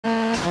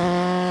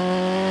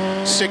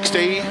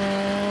60,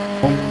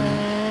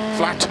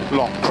 flat,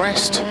 long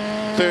crest,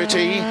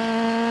 30,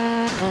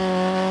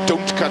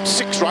 don't cut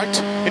 6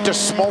 right, into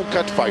small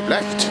cut 5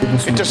 left,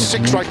 into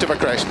 6 right of a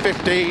crest,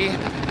 50,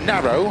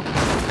 narrow,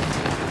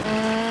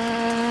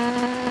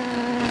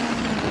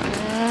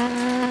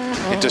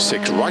 into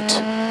 6 right,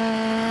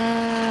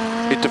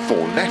 into 4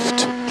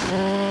 left,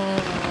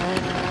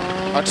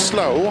 and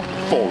slow,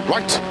 4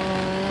 right,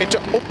 into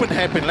open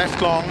hairpin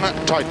left long,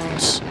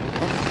 tightens,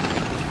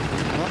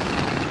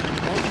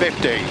 50,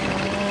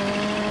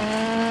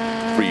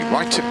 3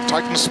 right,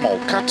 tighten small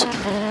cut,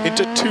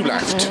 into 2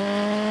 left,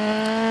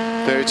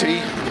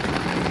 30,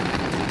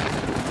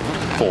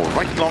 4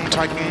 right long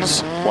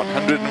tightens,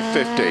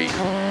 150,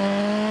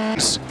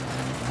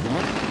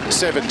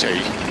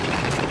 70,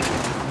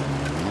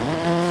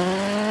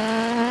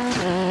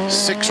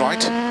 6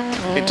 right,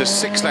 into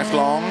 6 left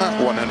long,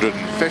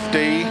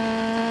 150,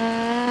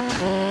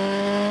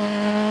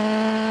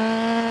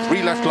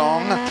 3 left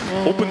long,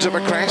 opens of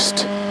a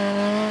crest,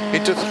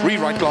 into 3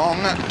 right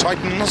long,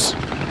 tightens,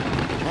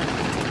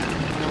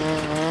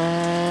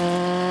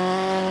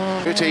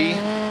 30,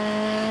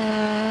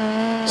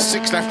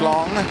 6 left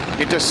long,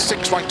 into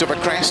 6 right of a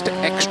crest,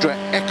 extra,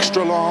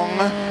 extra long,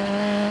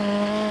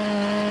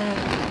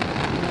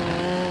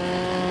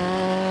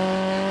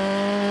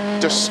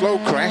 to slow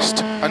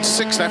crest, and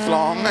 6 left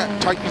long,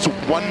 tightens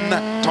 1,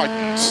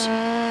 tightens,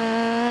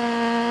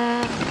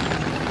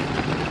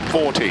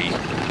 40,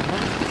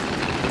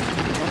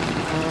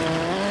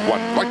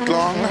 1 right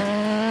long,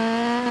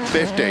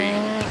 50,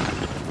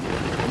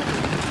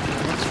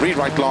 3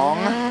 right long,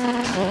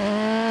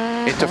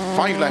 into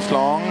 5 left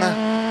long,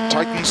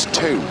 tightens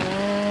 2,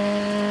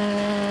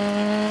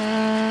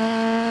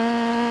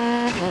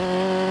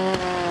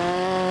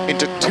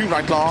 into 2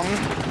 right long,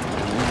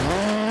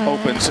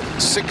 opens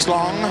 6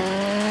 long,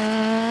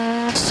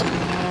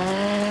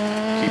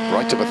 keep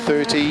right of a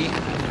 30,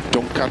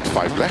 don't cut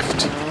 5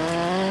 left,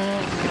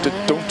 into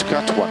don't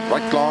cut 1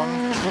 right long,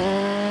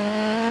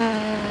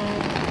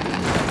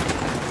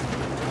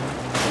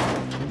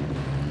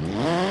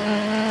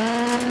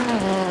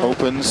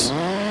 opens,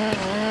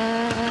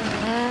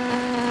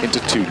 into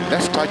 2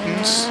 left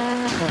tightens,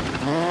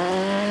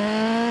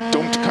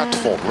 don't cut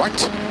 4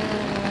 right,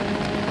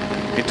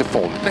 into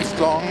 4 left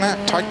long,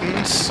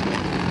 tightens,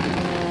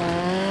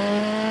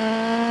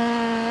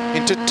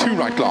 into 2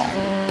 right long,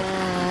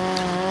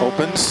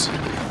 opens,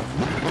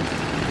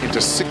 into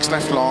 6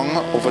 left long,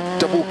 over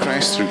double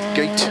crest through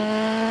gate,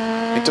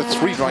 into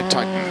 3 right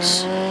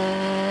tightens,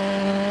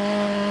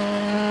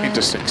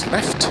 into 6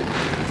 left,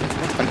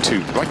 and 2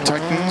 right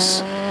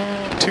tightens,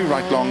 2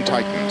 right long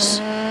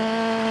tightens,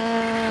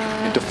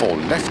 into 4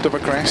 left of a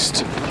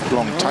crest,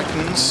 long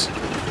tightens,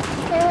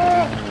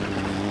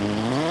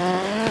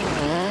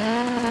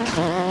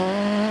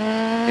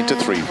 into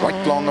 3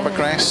 right long of a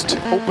crest,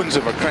 opens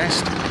of a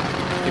crest,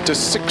 into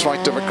 6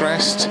 right of a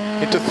crest,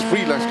 into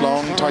 3 left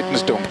long,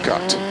 tightens, don't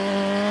cut,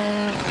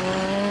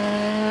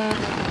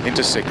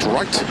 into 6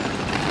 right,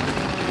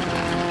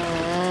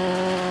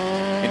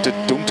 into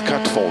don't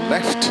cut 4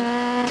 left,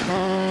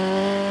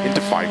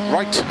 into 5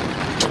 right,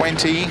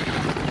 20,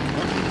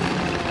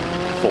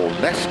 4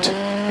 left,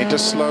 into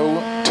slow,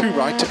 2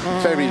 right,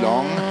 very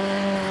long,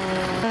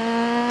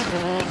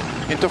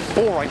 into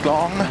 4 right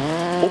long,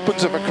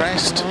 opens of a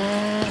crest,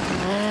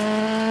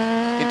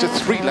 into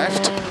 3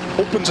 left,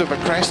 opens of a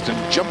crest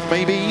and jump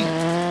maybe,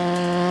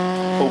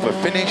 over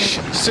finish,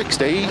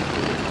 60,